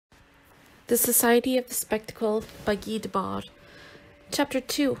The Society of the Spectacle by Guy Debord. Chapter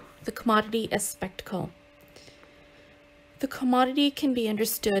 2. The Commodity as Spectacle. The commodity can be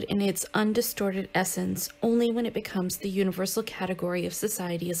understood in its undistorted essence only when it becomes the universal category of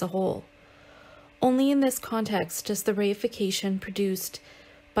society as a whole. Only in this context does the reification produced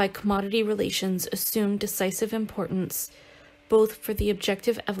by commodity relations assume decisive importance, both for the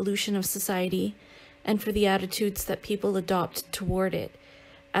objective evolution of society and for the attitudes that people adopt toward it,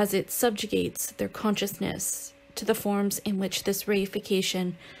 as it subjugates their consciousness to the forms in which this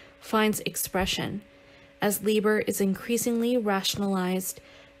reification finds expression. As labor is increasingly rationalized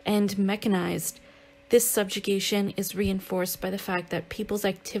and mechanized, this subjugation is reinforced by the fact that people's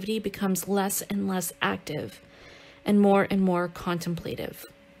activity becomes less and less active and more contemplative.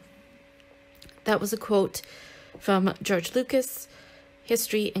 That was a quote from George Lucas,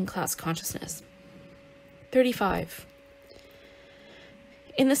 History and Class Consciousness. 35.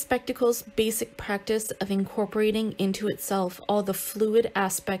 In the spectacle's basic practice of incorporating into itself all the fluid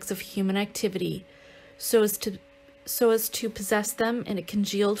aspects of human activity so as to possess them in a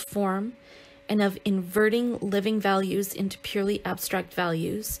congealed form, and of inverting living values into purely abstract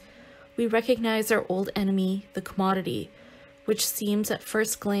values, we recognize our old enemy, the commodity, which seems at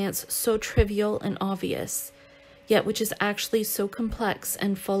first glance so trivial and obvious, yet which is actually so complex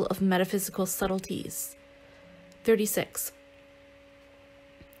and full of metaphysical subtleties. 36.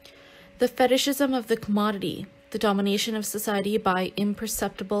 The fetishism of the commodity, the domination of society by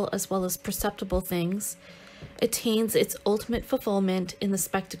imperceptible as well as perceptible things, attains its ultimate fulfillment in the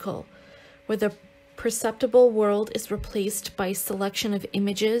spectacle, where the perceptible world is replaced by a selection of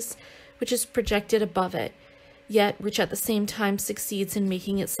images which is projected above it, yet which at the same time succeeds in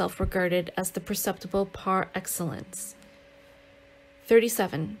making itself regarded as the perceptible par excellence.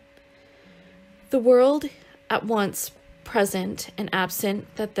 37. The world, at once present and absent,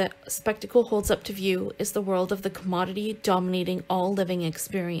 that the spectacle holds up to view is the world of the commodity dominating all living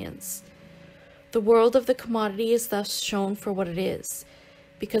experience. The world of the commodity is thus shown for what it is,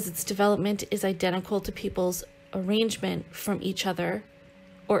 because its development is identical to people's arrangement from each other,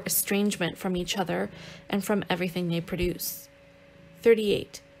 or estrangement from each other, and from everything they produce.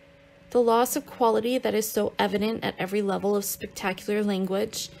 38. The loss of quality that is so evident at every level of spectacular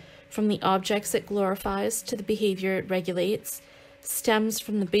language, from the objects it glorifies to the behavior it regulates, stems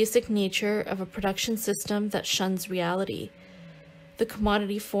from the basic nature of a production system that shuns reality. The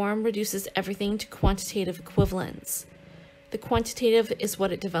commodity form reduces everything to quantitative equivalence. The quantitative is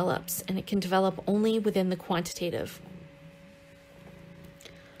what it develops, and it can develop only within the quantitative.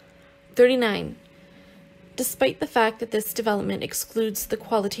 39. Despite the fact that this development excludes the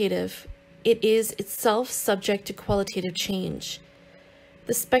qualitative, it is itself subject to qualitative change.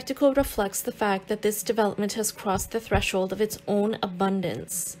 The spectacle reflects the fact that this development has crossed the threshold of its own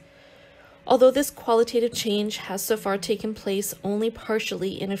abundance. Although this qualitative change has so far taken place only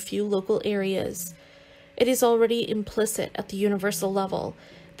partially in a few local areas, it is already implicit at the universal level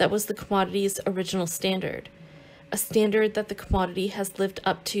that was the commodity's original standard, a standard that the commodity has lived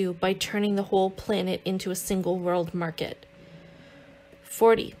up to by turning the whole planet into a single world market.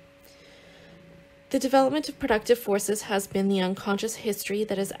 40. The development of productive forces has been the unconscious history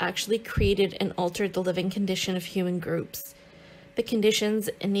that has actually created and altered the living condition of human groups, the conditions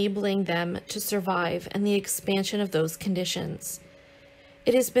enabling them to survive and the expansion of those conditions.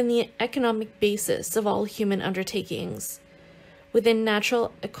 It has been the economic basis of all human undertakings. Within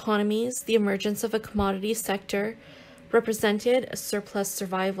natural economies, the emergence of a commodity sector represented a surplus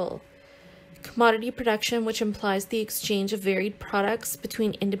survival. Commodity production, which implies the exchange of varied products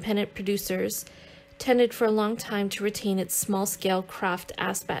between independent producers, tended for a long time to retain its small-scale craft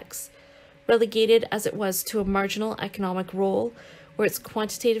aspects, relegated as it was to a marginal economic role where its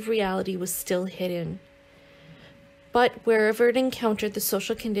quantitative reality was still hidden. But wherever it encountered the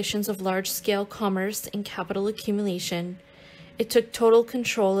social conditions of large-scale commerce and capital accumulation, it took total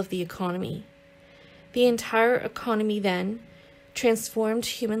control of the economy. The entire economy then transformed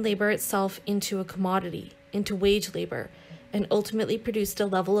human labor itself into a commodity, into wage labor, and ultimately produced a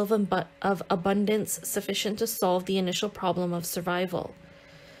level of abundance sufficient to solve the initial problem of survival,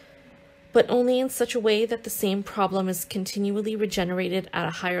 but only in such a way that the same problem is continually regenerated at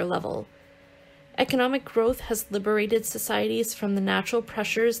a higher level. Economic growth has liberated societies from the natural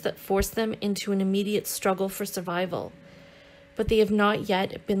pressures that force them into an immediate struggle for survival, but they have not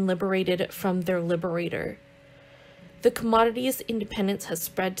yet been liberated from their liberator. The commodity's independence has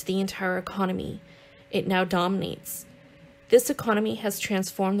spread to the entire economy. It now dominates. This economy has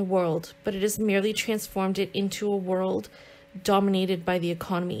transformed the world, but it has merely transformed it into a world dominated by the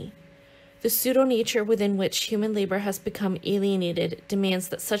economy. The pseudo-nature within which human labor has become alienated demands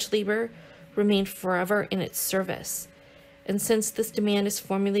that such labor, remain forever in its service. And since this demand is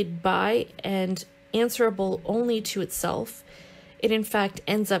formulated by and answerable only to itself, it in fact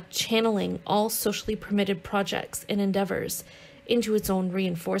ends up channeling all socially permitted projects and endeavors into its own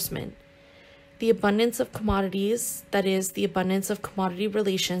reinforcement. The abundance of commodities, that is, the abundance of commodity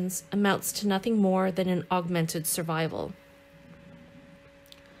relations, amounts to nothing more than an augmented survival.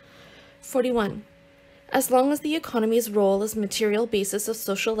 41. As long as the economy's role as material basis of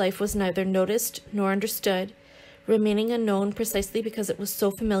social life was neither noticed nor understood, remaining unknown precisely because it was so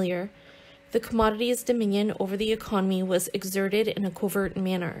familiar, the commodity's dominion over the economy was exerted in a covert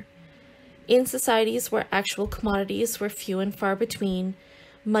manner. In societies where actual commodities were few and far between,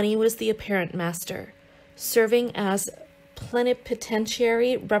 money was the apparent master, serving as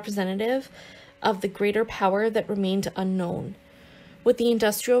plenipotentiary representative of the greater power that remained unknown. With the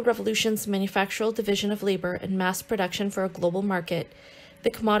Industrial Revolution's manufactural division of labor and mass production for a global market,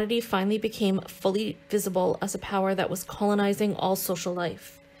 the commodity finally became fully visible as a power that was colonizing all social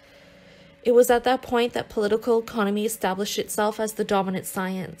life. It was at that point that political economy established itself as the dominant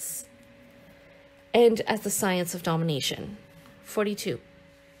science, and as the science of domination. 42.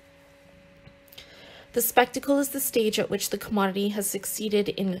 The spectacle is the stage at which the commodity has succeeded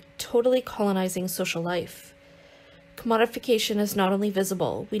in totally colonizing social life. Commodification is not only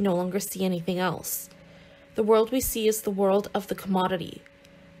visible, we no longer see anything else. The world we see is the world of the commodity.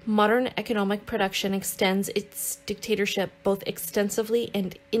 Modern economic production extends its dictatorship both extensively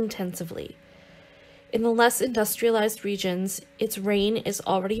and intensively. In the less industrialized regions, its reign is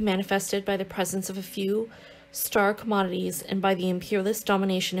already manifested by the presence of a few star commodities and by the imperialist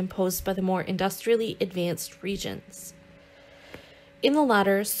domination imposed by the more industrially advanced regions. In the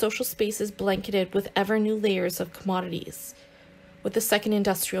latter, social space is blanketed with ever new layers of commodities. With the Second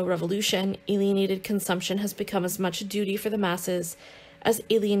Industrial Revolution, alienated consumption has become as much a duty for the masses as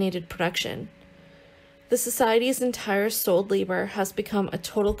alienated production. The society's entire sold labor has become a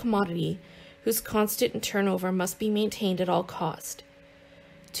total commodity whose constant turnover must be maintained at all cost.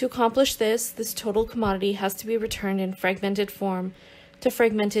 To accomplish this total commodity has to be returned in fragmented form to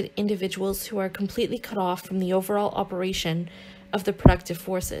fragmented individuals who are completely cut off from the overall operation of the productive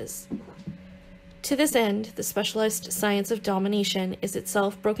forces. To this end, the specialized science of domination is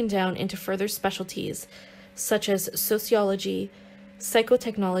itself broken down into further specialties such as sociology,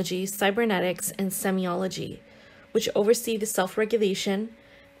 psychotechnology, cybernetics, and semiology, which oversee the self-regulation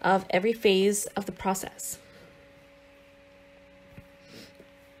of every phase of the process.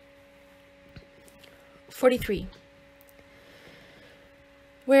 43.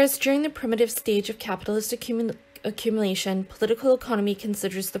 Whereas during the primitive stage of capitalist accumulation, political economy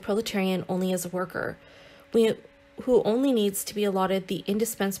considers the proletarian only as a worker, who only needs to be allotted the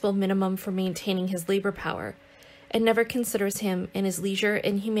indispensable minimum for maintaining his labor power, and never considers him in his leisure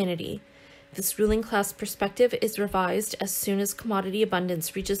and humanity. This ruling class perspective is revised as soon as commodity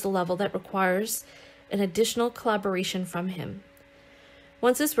abundance reaches a level that requires an additional collaboration from him.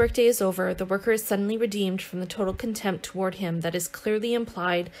 Once his workday is over, the worker is suddenly redeemed from the total contempt toward him that is clearly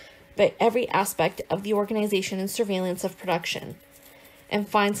implied by every aspect of the organization and surveillance of production, and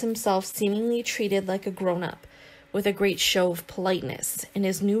finds himself seemingly treated like a grown-up, with a great show of politeness in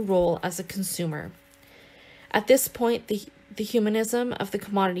his new role as a consumer. At this point, the humanism of the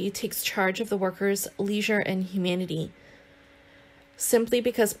commodity takes charge of the worker's leisure and humanity, simply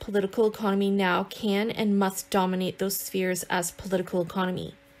because political economy now can and must dominate those spheres as political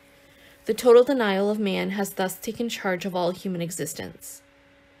economy. The total denial of man has thus taken charge of all human existence.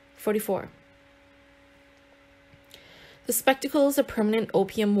 44. The spectacle is a permanent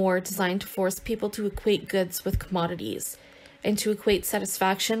opium war designed to force people to equate goods with commodities, and to equate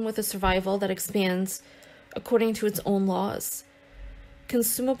satisfaction with a survival that expands according to its own laws.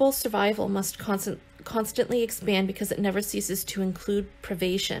 Consumable survival must constantly expand because it never ceases to include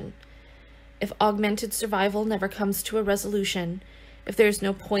privation. If augmented survival never comes to a resolution, if there is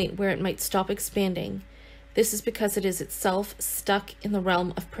no point where it might stop expanding, this is because it is itself stuck in the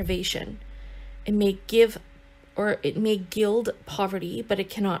realm of privation. It may gild poverty, but it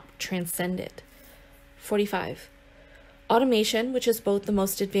cannot transcend it. 45. Automation, which is both the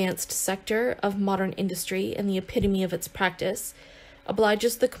most advanced sector of modern industry and the epitome of its practice,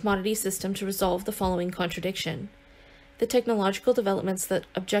 obliges the commodity system to resolve the following contradiction. The technological developments that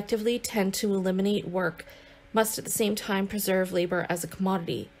objectively tend to eliminate work must at the same time preserve labor as a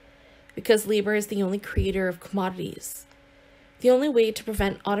commodity, because labor is the only creator of commodities. The only way to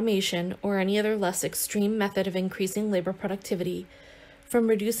prevent automation or any other less extreme method of increasing labor productivity from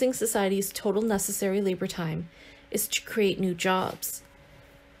reducing society's total necessary labor time is to create new jobs.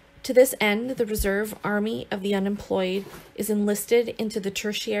 To this end, the reserve army of the unemployed is enlisted into the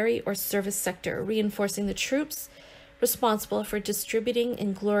tertiary or service sector, reinforcing the troops responsible for distributing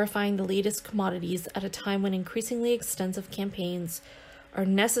and glorifying the latest commodities at a time when increasingly extensive campaigns are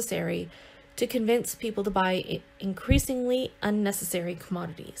necessary to convince people to buy increasingly unnecessary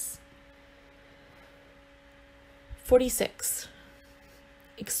commodities. 46.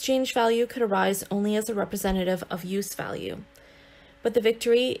 Exchange value could arise only as a representative of use value, but the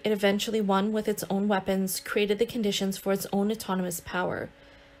victory it eventually won with its own weapons created the conditions for its own autonomous power.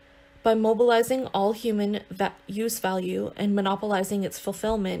 By mobilizing all human use value and monopolizing its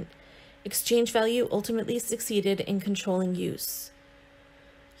fulfillment, exchange value ultimately succeeded in controlling use.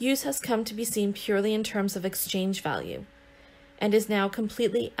 Use has come to be seen purely in terms of exchange value, and is now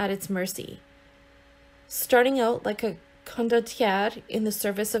completely at its mercy. Starting out like a condottiere in the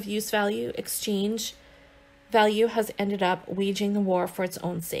service of use value, exchange value has ended up waging the war for its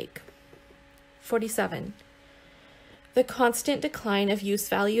own sake. 47. The constant decline of use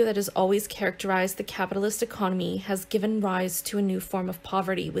value that has always characterized the capitalist economy has given rise to a new form of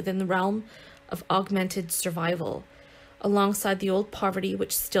poverty within the realm of augmented survival, alongside the old poverty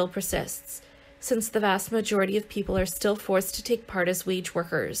which still persists, since the vast majority of people are still forced to take part as wage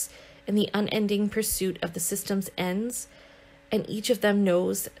workers in the unending pursuit of the system's ends, and each of them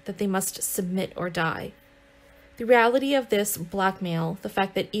knows that they must submit or die. The reality of this blackmail, the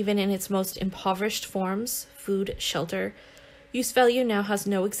fact that even in its most impoverished forms, food, shelter, use value now has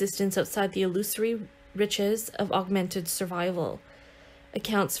no existence outside the illusory riches of augmented survival,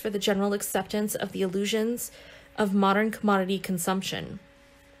 accounts for the general acceptance of the illusions of modern commodity consumption.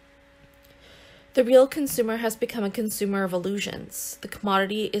 The real consumer has become a consumer of illusions. The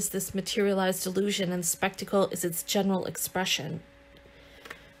commodity is this materialized illusion, and spectacle is its general expression.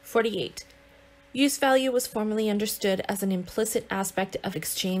 48. Use value was formerly understood as an implicit aspect of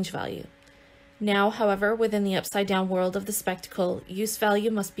exchange value. Now, however, within the upside-down world of the spectacle, use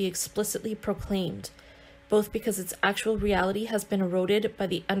value must be explicitly proclaimed, both because its actual reality has been eroded by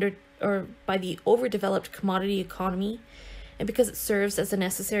the overdeveloped commodity economy, and because it serves as a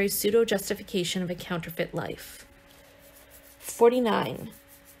necessary pseudo-justification of a counterfeit life. 49.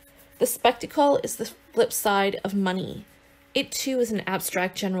 The spectacle is the flip side of money. It too is an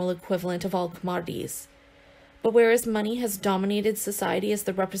abstract general equivalent of all commodities. But whereas money has dominated society as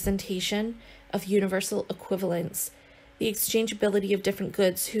the representation of universal equivalence, the exchangeability of different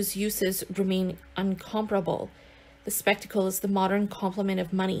goods whose uses remain incomparable, the spectacle is the modern complement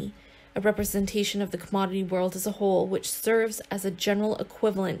of money, a representation of the commodity world as a whole, which serves as a general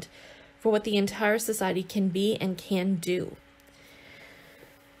equivalent for what the entire society can be and can do.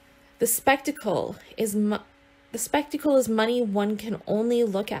 The spectacle is money one can only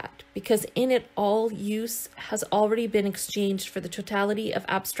look at, because in it all use has already been exchanged for the totality of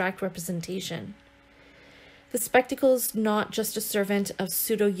abstract representation. The spectacle is not just a servant of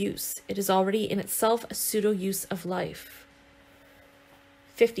pseudo-use, it is already in itself a pseudo-use of life.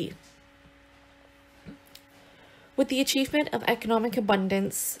 50. With the achievement of economic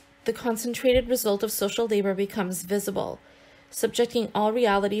abundance, the concentrated result of social labor becomes visible, subjecting all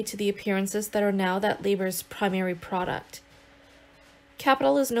reality to the appearances that are now that labor's primary product.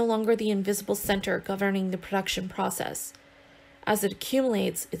 Capital is no longer the invisible center governing the production process. As it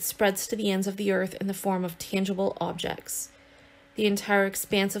accumulates, it spreads to the ends of the earth in the form of tangible objects. The entire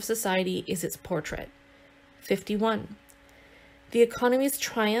expanse of society is its portrait. 51. The economy's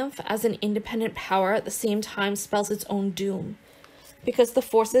triumph as an independent power at the same time spells its own doom, because the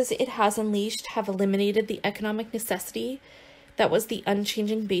forces it has unleashed have eliminated the economic necessity that was the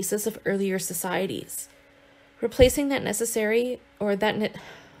unchanging basis of earlier societies. Replacing that necessity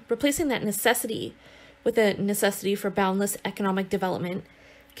with a necessity for boundless economic development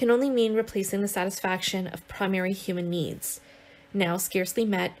can only mean replacing the satisfaction of primary human needs, now scarcely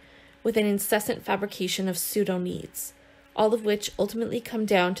met, with an incessant fabrication of pseudo-needs, all of which ultimately come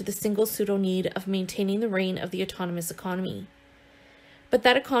down to the single pseudo-need of maintaining the reign of the autonomous economy. But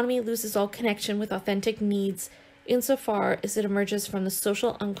that economy loses all connection with authentic needs insofar as it emerges from the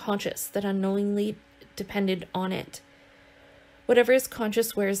social unconscious that unknowingly depended on it. Whatever is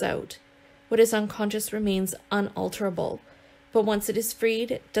conscious wears out. What is unconscious remains unalterable. But once it is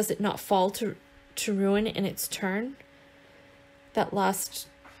freed, does it not fall to ruin in its turn? That last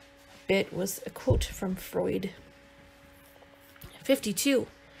bit was a quote from Freud. 52.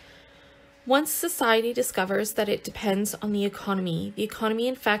 Once society discovers that it depends on the economy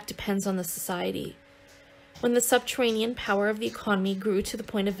in fact depends on the society. When the subterranean power of the economy grew to the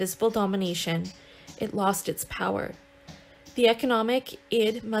point of visible domination, it lost its power. The economic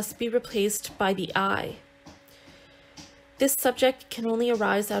id must be replaced by the I. This subject can only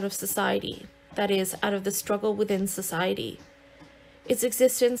arise out of society, that is, out of the struggle within society. Its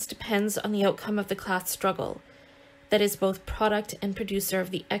existence depends on the outcome of the class struggle, that is both product and producer of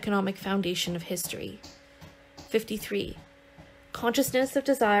the economic foundation of history. 53. Consciousness of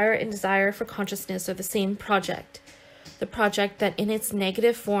desire and desire for consciousness are the same project, the project that in its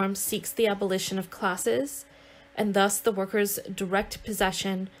negative form seeks the abolition of classes, and thus the workers' direct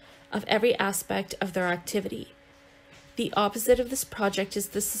possession of every aspect of their activity. The opposite of this project is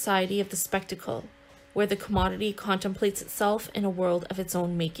the society of the spectacle, where the commodity contemplates itself in a world of its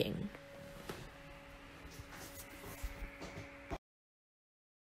own making.